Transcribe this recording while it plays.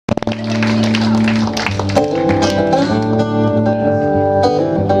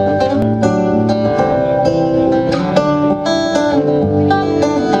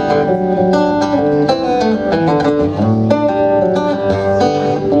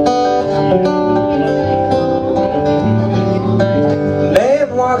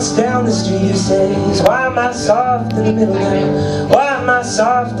I soft in the middle now? Why am I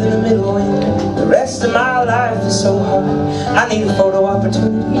soft in the middle when the rest of my life is so hard? I need a photo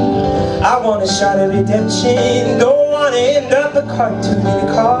opportunity, I want a shot at redemption. Don't want to end up a cartoon in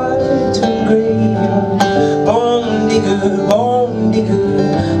a cartoon graveyard. Bone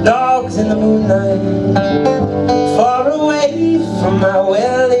digger, dogs in the moonlight, far away from my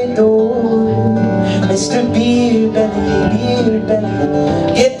well-lit door. Mr. Beard Belly,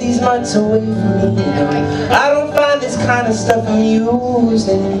 get these mutts away from me. I don't find this kind of stuff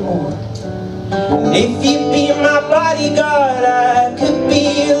amusing anymore. If you be my bodyguard, I could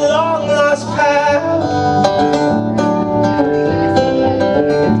be a long-lost pal.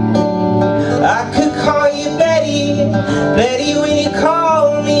 I could call you Betty, Betty, when you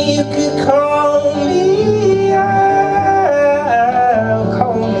call me, you could call me out,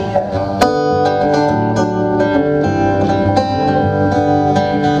 call me out.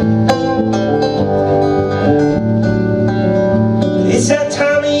 It's that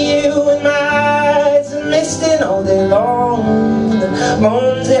time of year when my eyes are misting all day long. The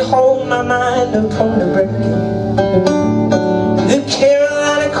bones that hold my mind are prone to breaking. The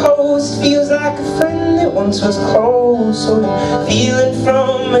Carolina coast feels like a friend that once was close, or feeling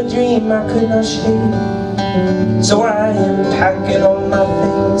from a dream I could not shake. So I am packing all my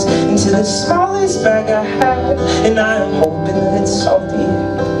things into the smallest bag I have, and I am hoping that it's salty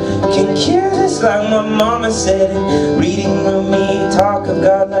can cure this, like my mama said, and reading with me talk of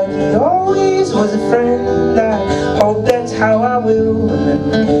God like he always was a friend. I hope that's how I will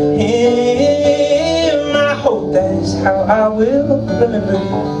remember him. I hope that is how I will remember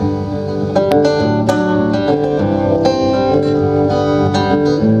him.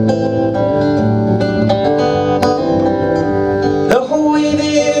 The whole way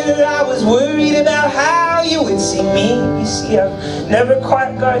there I was worried about how you would see me. You see, I've never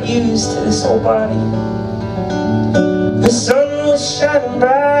quite got used to this old body. The sun was shining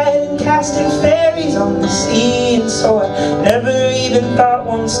bright and casting fairies on the sea, and so I never even thought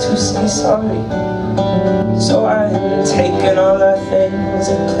once to say sorry. So I'm taking all our things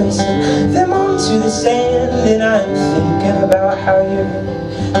and placing them onto the sand, and I'm thinking about how your hand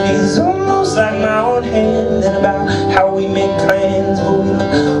feels almost like my own hand, and about how we make plans but we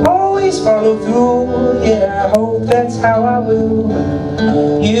don't always follow through. Yeah, I hope that's how I will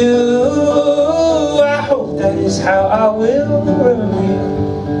remember you. I hope that is how I will remember you.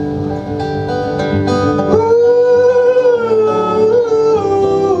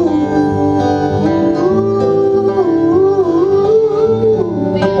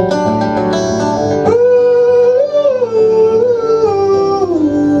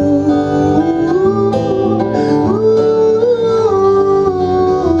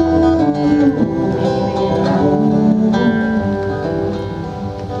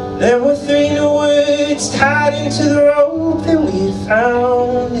 There were 3 new words tied into the rope that we had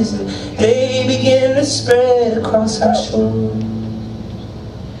found as the day began to spread across our shore.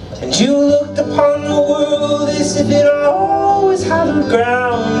 And you looked upon the world as if it always hallowed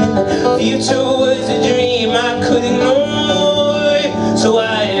ground, and the future was a dream I could ignore. So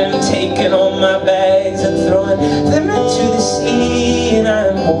I am taking all my bags and throwing them into the sea, and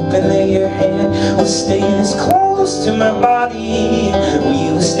I'm hoping that your hand will stay this close to my body.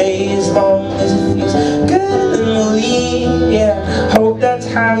 We will stay as long as it feels good, and then we'll leave. Yeah, hope that's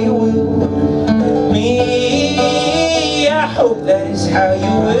how you will remember me. I hope that is how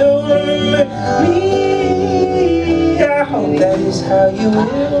you will remember me. I hope that is how you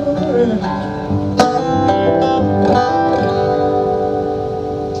will remember me.